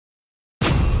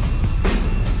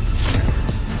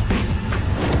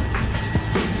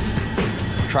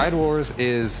Triad Wars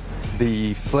is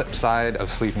the flip side of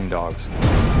Sleeping Dogs.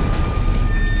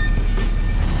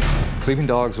 Sleeping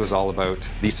Dogs was all about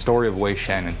the story of Wei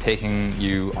Shen and taking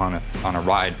you on a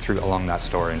ride along that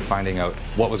story and finding out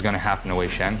what was going to happen to Wei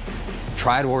Shen.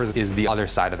 Triad Wars is the other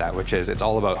side of that, which is it's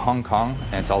all about Hong Kong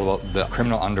and it's all about the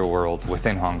criminal underworld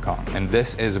within Hong Kong. And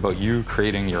this is about you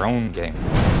creating your own game.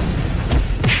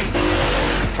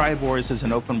 Triad Wars is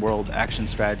an open-world action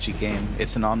strategy game.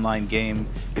 It's an online game.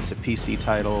 It's a PC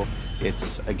title.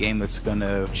 It's a game that's going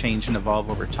to change and evolve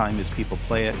over time as people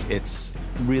play it. It's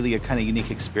really a kind of unique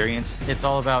experience. It's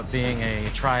all about being a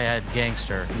triad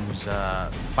gangster who's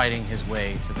fighting his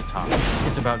way to the top.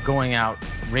 It's about going out,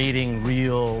 raiding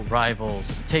real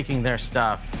rivals, taking their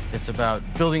stuff. It's about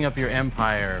building up your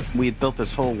empire. We had built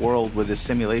this whole world with this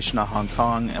simulation of Hong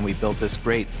Kong, and we built this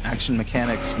great action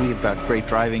mechanics. We have got great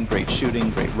driving, great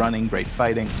shooting, great running, great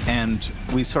fighting, and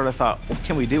we sort of thought, what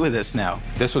can we do with this now?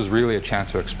 This was really a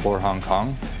chance to explore Hong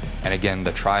Kong, and again,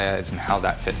 the triads and how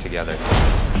that fit together.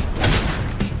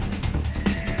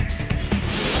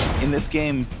 In this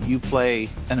game, you play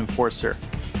an enforcer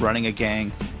running a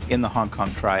gang in the Hong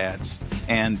Kong triads,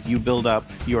 and you build up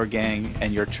your gang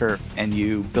and your turf, and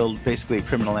you build basically a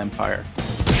criminal empire.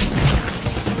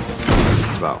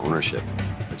 It's about ownership.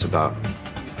 It's about,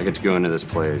 I get to go into this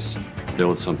place,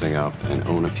 build something up and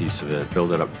own a piece of it,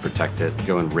 build it up, protect it,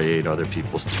 go and raid other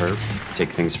people's turf,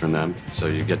 take things from them. So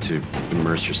you get to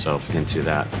immerse yourself into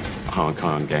that Hong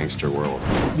Kong gangster world.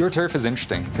 Your turf is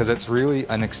interesting because it's really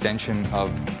an extension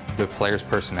of the player's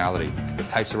personality. The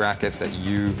types of rackets that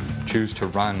you choose to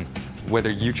run, whether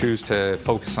you choose to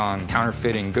focus on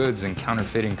counterfeiting goods and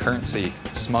counterfeiting currency,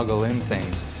 smuggle in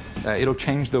things, it'll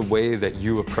change the way that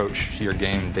you approach your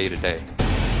game day to day.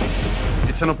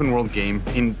 It's an open world game.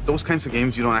 In those kinds of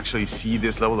games, you don't actually see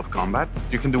this level of combat.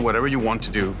 You can do whatever you want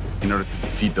to do in order to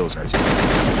defeat those guys.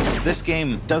 This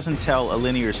game doesn't tell a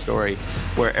linear story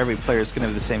where every player is going to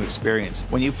have the same experience.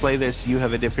 When you play this, you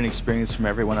have a different experience from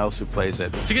everyone else who plays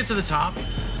it. To get to the top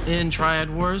in Triad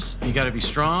Wars, you gotta be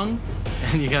strong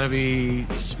and you gotta be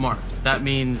smart. That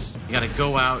means you gotta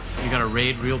go out, you gotta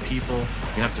raid real people,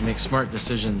 you have to make smart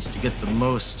decisions to get the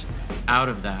most out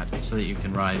of that so that you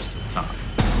can rise to the top.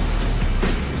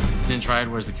 In Triad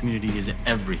Wars, the community is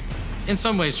everything. In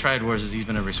some ways, Triad Wars is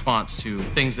even a response to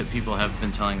things that people have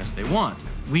been telling us they want.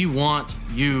 We want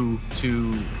you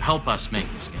to help us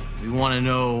make this game. We want to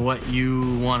know what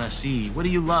you want to see. What do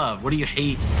you love? What do you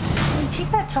hate? We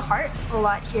take that to heart a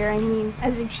lot here. I mean,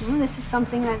 as a team, this is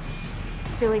something that's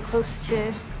really close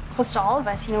to all of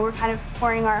us. You know, we're kind of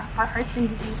pouring our hearts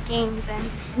into these games,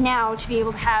 and now to be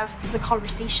able to have the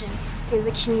conversation with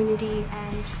the community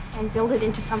and build it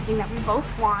into something that we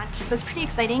both want, that's pretty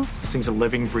exciting. This thing's a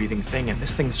living, breathing thing, and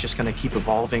this thing's just going to keep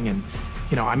evolving, and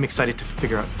you know, I'm excited to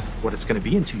figure out what it's going to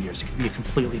be in 2 years. It could be a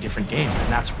completely different game,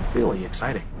 and that's really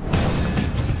exciting.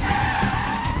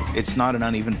 It's not an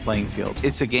uneven playing field.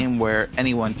 It's a game where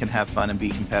anyone can have fun and be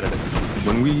competitive.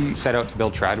 When we set out to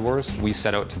build Triad Wars, we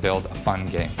set out to build a fun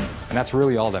game. And that's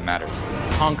really all that matters.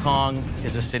 Hong Kong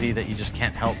is a city that you just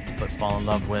can't help but fall in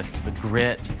love with. The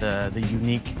grit, the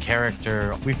unique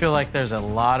character. We feel like there's a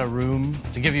lot of room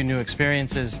to give you new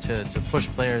experiences, to push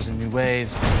players in new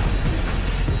ways.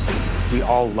 We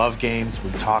all love games,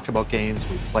 we talk about games,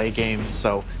 we play games,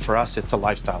 so for us it's a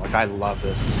lifestyle. Like, I love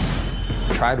this.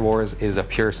 Triad Wars is a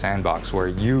pure sandbox where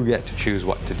you get to choose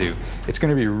what to do. It's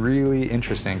going to be really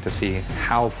interesting to see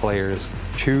how players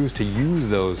choose to use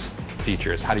those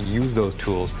features, how to use those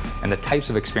tools, and the types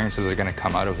of experiences that are going to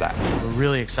come out of that. We're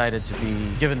really excited to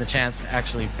be given the chance to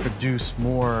actually produce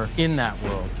more in that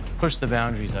world, to push the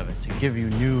boundaries of it, to give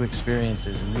you new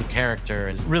experiences and new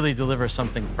characters, really deliver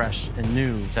something fresh and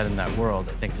new set in that world.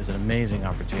 I think is an amazing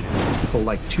opportunity. People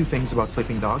like two things about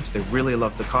Sleeping Dogs. They really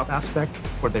love the cop aspect,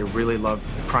 or they really love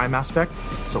the crime aspect.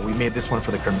 So we made this one for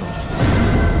the criminals.